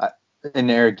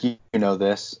 and Eric, you know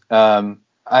this,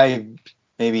 I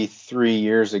maybe 3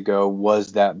 years ago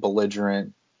was that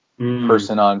belligerent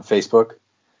person on Facebook,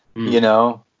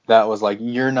 that was like,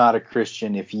 you're not a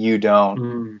Christian if you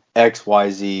don't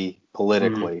XYZ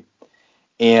politically.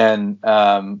 And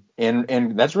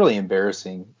that's really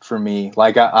embarrassing for me.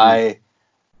 Like I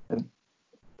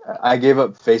gave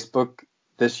up Facebook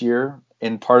this year,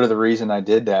 and part of the reason I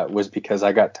did that was because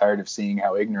I got tired of seeing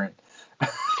how ignorant.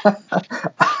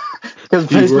 Because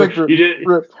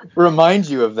Facebook reminds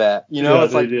you of that.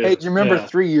 It's like, hey, do you remember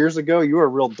 3 years ago you were a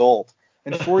real dolt,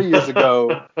 and 4 years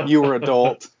ago you were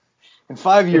adult, and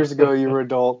 5 years ago you were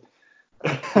adult.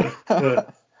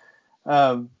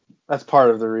 That's part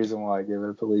of the reason why I gave it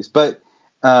up at least. But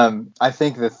I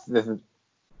think that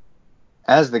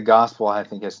as the gospel, I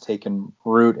think, has taken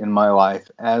root in my life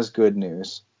as good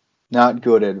news, not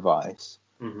good advice.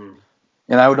 Mm-hmm.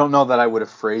 And I don't know that I would have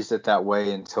phrased it that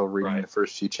way until reading the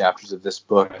first few chapters of this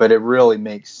book, but it really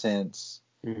makes sense.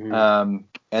 Mm-hmm.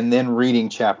 And then reading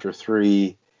chapter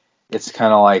 3, it's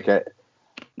kind of like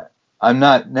I'm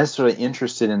not necessarily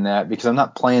interested in that because I'm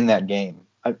not playing that game.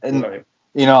 I'm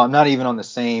not even on the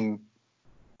same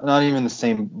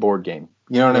board game.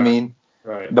 You know what I mean?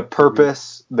 Right. The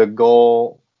purpose, the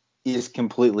goal is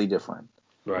completely different.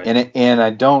 Right. And I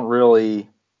don't really.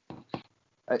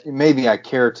 Maybe I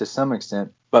care to some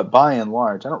extent, but by and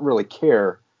large, I don't really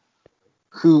care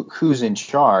who's in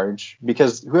charge,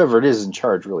 because whoever it is in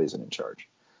charge really isn't in charge.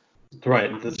 Right.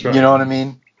 That's right. You know what I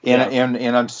mean?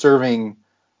 And I'm serving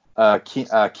a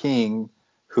king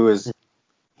who is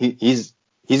he's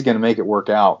going to make it work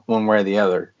out one way or the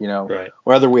other. Right.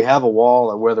 Whether we have a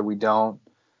wall or whether we don't,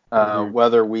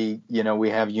 whether we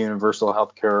have universal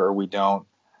health care or we don't,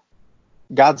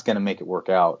 God's going to make it work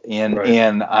out. And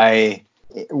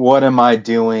what am I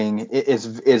doing?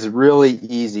 It's really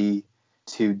easy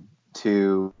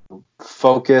to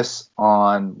focus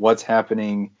on what's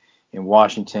happening in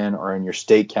Washington or in your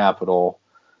state capital,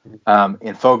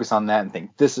 and focus on that and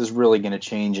think this is really going to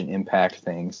change and impact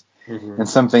things. Mm-hmm. And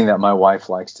something that my wife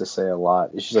likes to say a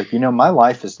lot is, she's like, my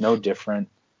life is no different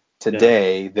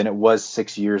today than it was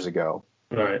 6 years ago.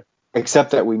 Right.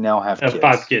 Except that we now have kids.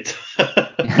 5 kids.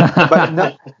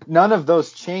 But none of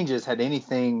those changes had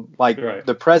anything, like,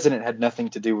 the president had nothing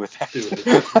to do with that.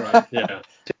 Right.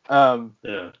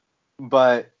 Yeah.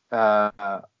 But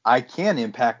I can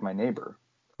impact my neighbor.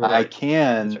 Right.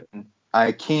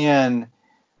 I can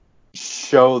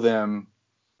show them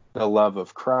the love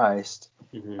of Christ,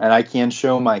 and I can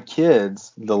show my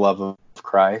kids the love of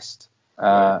Christ.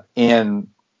 And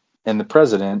the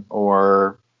president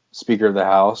or Speaker of the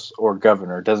House or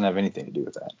governor doesn't have anything to do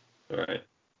with that. Right.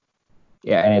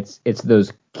 Yeah, and it's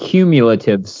those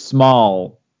cumulative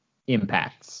small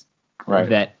impacts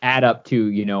that add up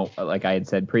to, like I had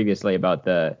said previously about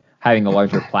having a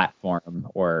larger platform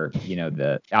or,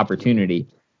 the opportunity.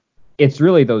 It's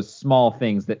really those small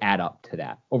things that add up to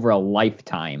that over a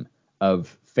lifetime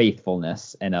of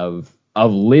faithfulness and of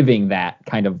living that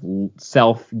kind of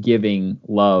self-giving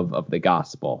love of the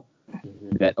gospel.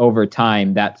 that over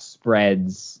time that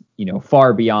spreads,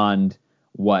 far beyond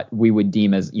what we would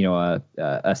deem as,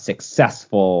 a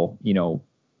successful,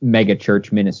 mega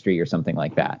church ministry or something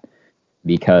like that,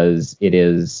 because it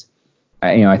is,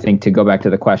 I think, to go back to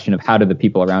the question of how do the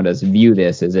people around us view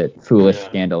this, is it foolish,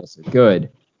 scandalous, or good?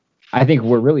 I think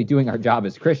we're really doing our job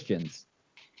as Christians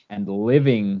and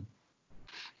living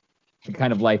the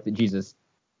kind of life that Jesus,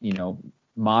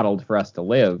 modeled for us to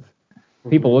live.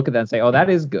 People look at that and say, "Oh, that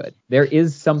is good. There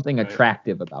is something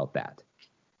attractive about that."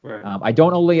 Right. I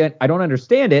don't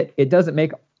understand it. It doesn't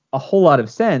make a whole lot of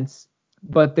sense,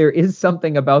 but there is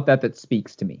something about that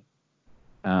speaks to me.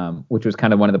 Which was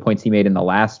kind of one of the points he made in the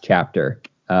last chapter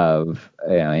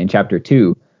in chapter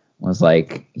 2, was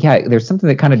like, yeah, there's something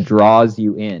that kind of draws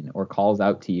you in or calls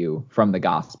out to you from the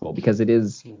gospel, because it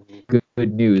is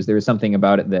good news. There is something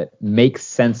about it that makes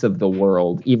sense of the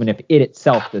world, even if it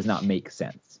itself does not make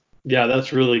sense. Yeah,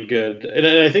 that's really good. And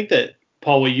I think that,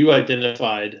 Paul, what you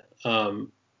identified,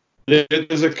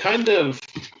 there's a kind of,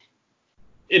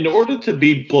 in order to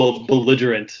be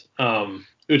belligerent,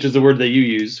 which is the word that you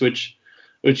use, which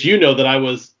that I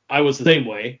was the same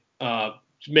way,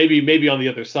 maybe on the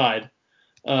other side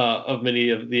of many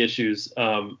of the issues.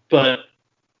 But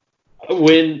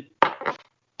when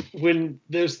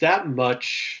there's that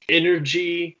much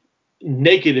energy,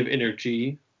 negative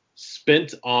energy,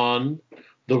 spent on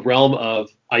the realm of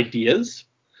ideas,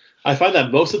 I find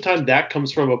that most of the time that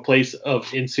comes from a place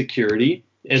of insecurity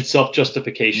and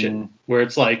self-justification, where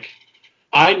it's like,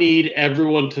 I need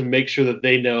everyone to make sure that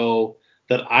they know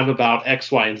that I'm about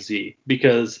X, Y, and Z,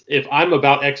 because if I'm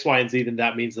about X, Y, and Z, then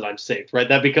that means that I'm saved, right?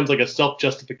 That becomes like a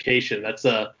self-justification. That's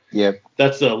a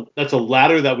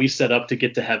ladder that we set up to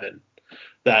get to heaven.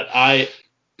 That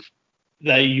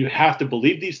you have to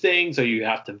believe these things, or you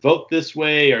have to vote this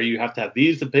way, or you have to have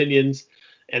these opinions,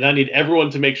 and I need everyone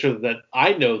to make sure that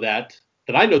I know that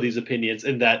I know these opinions,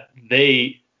 and that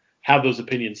they have those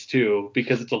opinions too,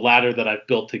 because it's a ladder that I've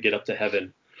built to get up to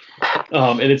heaven.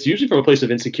 And it's usually from a place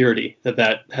of insecurity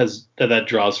that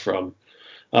draws from.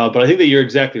 But I think that you're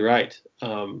exactly right,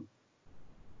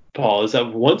 Paul, is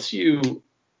that once you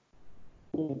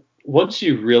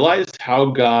realize how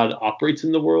God operates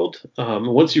in the world,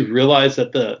 once you realize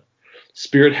that the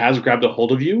Spirit has grabbed a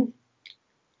hold of you,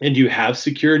 and you have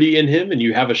security in Him, and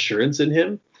you have assurance in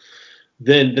Him,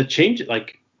 then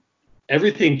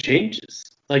everything changes.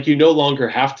 Like, you no longer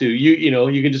have to, you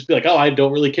can just be like, oh, I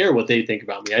don't really care what they think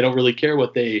about me. I don't really care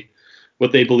what they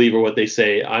believe or what they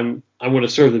say. I'm going to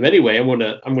serve them anyway. I'm going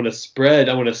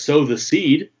to sow the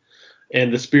seed,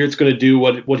 and the Spirit's going to do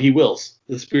what He wills.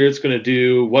 The Spirit's going to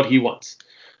do what He wants.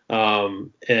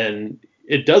 And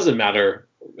it doesn't matter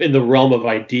in the realm of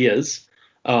ideas,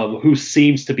 who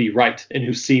seems to be right and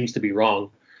who seems to be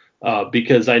wrong,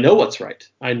 because I know what's right.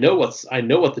 I know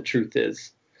what the truth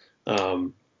is.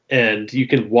 And you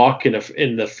can walk in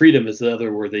the freedom is the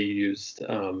other word that you used.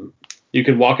 You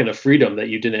can walk in a freedom that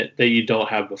you don't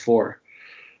have before.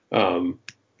 It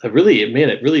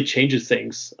really changes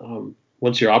things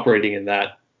once you're operating in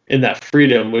that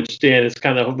freedom, which, Dan, is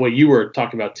kind of what you were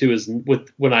talking about too, is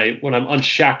when I'm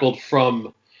unshackled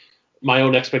from my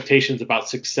own expectations about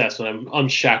success, when I'm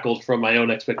unshackled from my own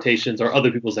expectations or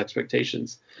other people's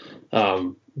expectations,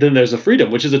 then there's a freedom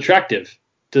which is attractive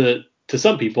to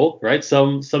some people, right?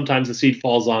 Sometimes the seed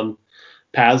falls on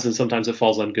paths, and sometimes it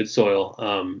falls on good soil.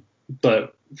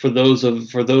 But for those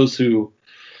who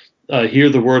hear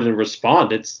the word and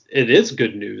respond, it is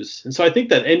good news. And so I think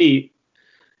that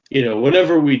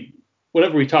whenever we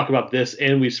talk about this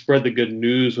and we spread the good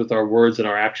news with our words and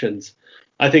our actions,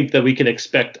 I think that we can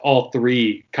expect all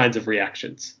three kinds of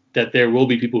reactions. That there will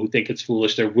be people who think it's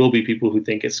foolish, there will be people who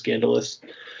think it's scandalous,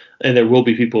 and there will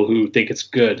be people who think it's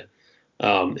good.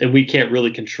 And we can't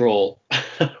really control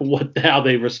how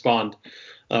they respond,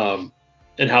 and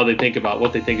how they think about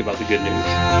what they think about the good news.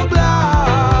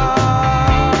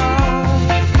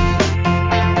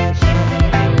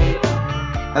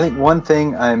 I think one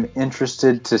thing I'm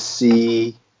interested to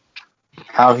see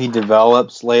how he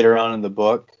develops later on in the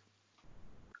book,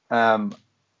 and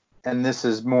this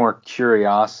is more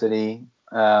curiosity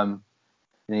than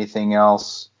anything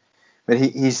else, but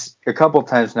he's a couple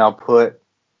times now put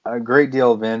a great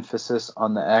deal of emphasis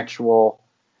on the actual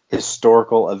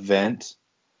historical event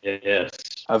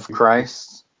of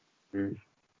Christ.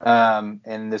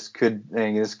 And this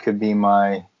could be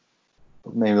my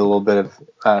maybe a little bit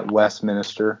of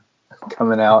Westminster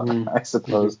coming out, I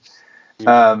suppose.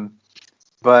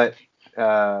 But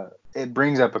it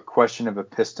brings up a question of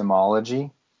epistemology,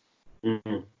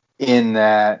 in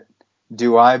that,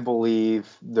 do I believe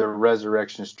the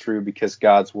resurrection is true because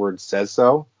God's word says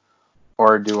so?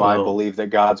 Or do I Oh. believe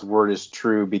that God's word is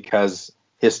true because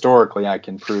historically I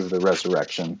can prove the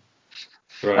resurrection?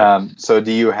 Right. So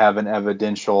do you have an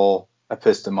evidential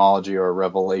epistemology or a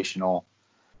revelational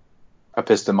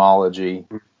epistemology?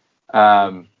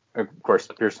 Of course,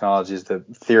 epistemology is the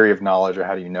theory of knowledge, or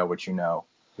how do you know what you know,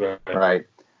 right?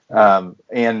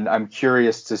 And I'm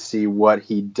curious to see what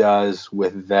he does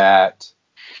with that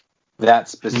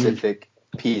specific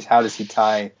piece. How does he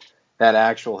tie that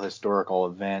actual historical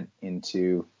event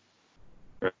into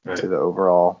to the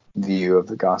overall view of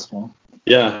the gospel?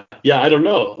 Yeah, I don't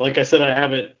know. Like I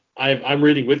said, I'm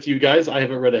reading with you guys. I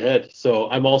haven't read ahead, so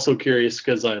I'm also curious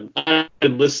because I've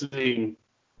been listening.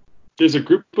 There's a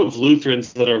group of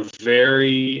Lutherans that are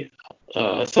very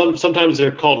sometimes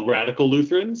they're called radical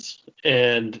Lutherans,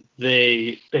 and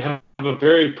they have a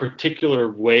very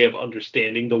particular way of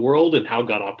understanding the world and how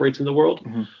God operates in the world.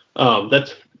 Mm-hmm.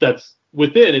 That's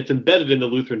within, it's embedded in the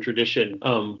Lutheran tradition,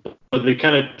 but they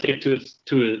kind of take it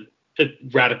to a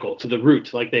radical, to the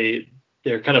root. Like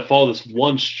they're kind of follow this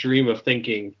one stream of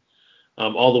thinking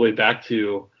all the way back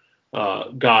to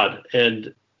God,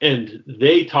 and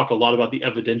they talk a lot about the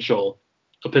evidential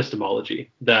epistemology,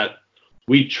 that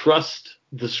we trust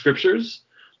the scriptures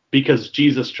because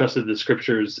Jesus trusted the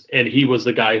scriptures, and he was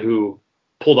the guy who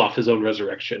pulled off his own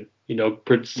resurrection.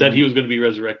 Said he was going to be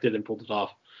resurrected and pulled it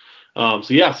off.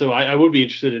 So I would be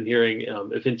interested in hearing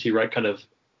if N.T. Wright kind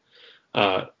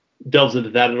of delves into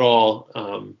that at all,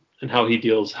 and how he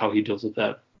deals with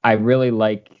that. I really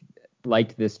liked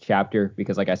this chapter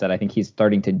because, like I said, I think he's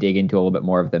starting to dig into a little bit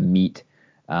more of the meat.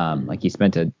 Like he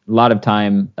spent a lot of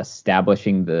time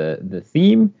establishing the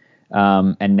theme,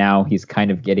 and now he's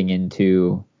kind of getting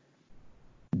into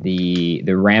the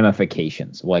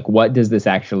ramifications. Like, what does this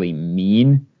actually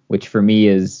mean? Which for me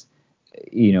is,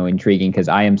 intriguing, because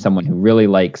I am someone who really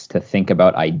likes to think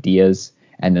about ideas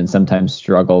and then sometimes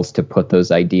struggles to put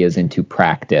those ideas into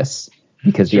practice,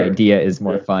 because the idea is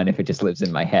more fun if it just lives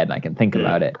in my head and I can think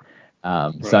about it.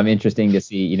 So I'm interested to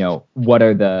see, what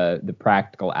are the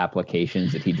practical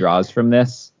applications that he draws from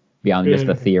this beyond just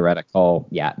the theoretical,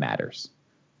 it matters.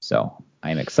 So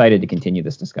I'm excited to continue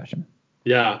this discussion.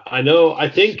 Yeah, I know. I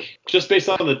think just based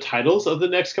on the titles of the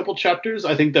next couple chapters,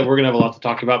 I think that we're going to have a lot to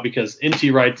talk about, because N.T.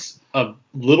 Wright's a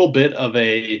little bit of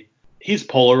he's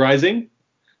polarizing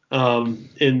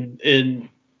in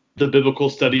the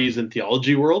biblical studies and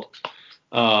theology world,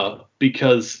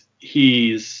 because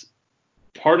he's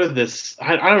part of this.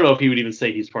 I don't know if he would even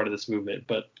say he's part of this movement,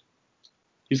 but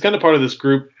he's kind of part of this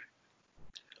group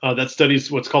that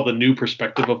studies what's called the new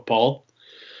perspective of Paul.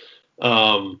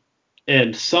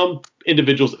 And some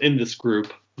individuals in this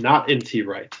group, not N.T.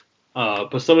 Wright,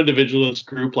 but some individuals in this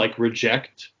group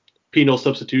reject penal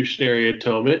substitutionary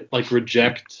atonement,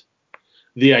 reject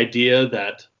the idea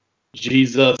that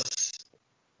Jesus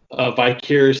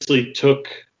vicariously took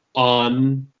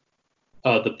on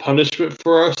the punishment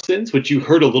for our sins, which you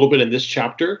heard a little bit in this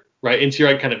chapter, right? N.T.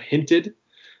 Wright kind of hinted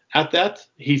at that.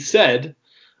 He said,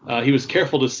 he was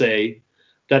careful to say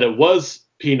that it was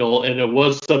penal and it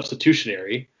was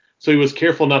substitutionary. So he was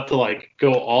careful not to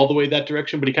go all the way that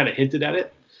direction, but he kind of hinted at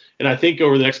it. And I think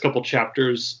over the next couple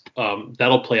chapters,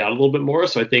 that'll play out a little bit more.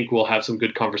 So I think we'll have some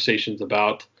good conversations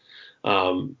about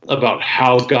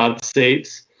how God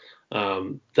saves.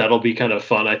 That'll be kind of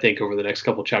fun, I think, over the next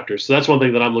couple chapters. So that's one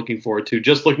thing that I'm looking forward to.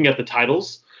 Just looking at the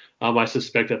titles, I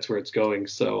suspect that's where it's going.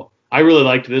 So I really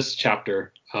liked this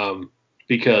chapter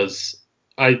because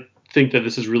I think that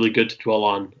this is really good to dwell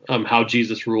on how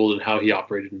Jesus ruled and how he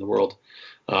operated in the world.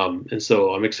 And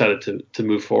so I'm excited to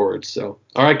move forward. So,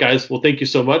 all right, guys. Well, thank you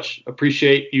so much.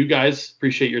 Appreciate you guys.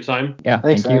 Appreciate your time. Yeah,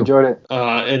 thanks. thank I you. enjoyed it.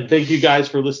 And thank you guys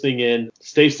for listening in.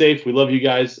 Stay safe. We love you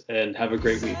guys, and have a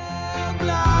great week.